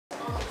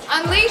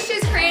Unleashed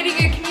is creating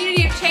a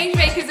community of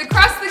changemakers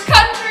across the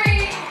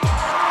country!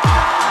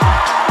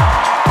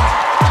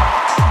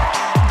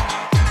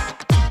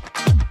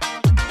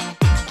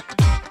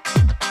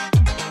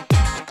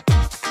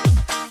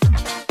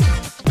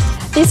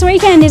 This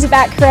weekend is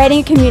about creating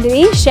a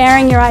community,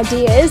 sharing your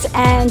ideas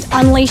and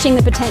unleashing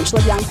the potential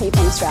of young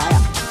people in Australia.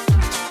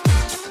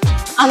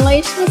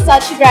 Unleashed was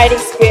such a great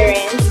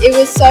experience. It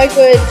was so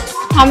good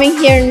coming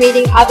here and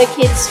meeting other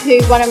kids who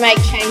want to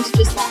make change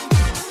just like me.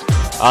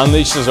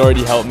 Unleashed has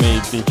already helped me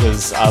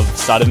because I've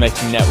started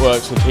making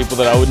networks with people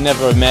that I would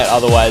never have met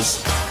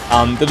otherwise,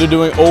 that are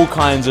doing all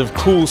kinds of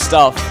cool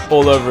stuff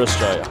all over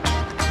Australia.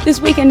 This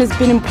weekend has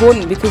been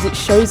important because it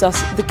shows us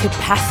the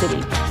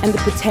capacity and the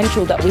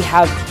potential that we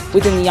have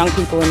within the young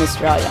people in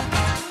Australia.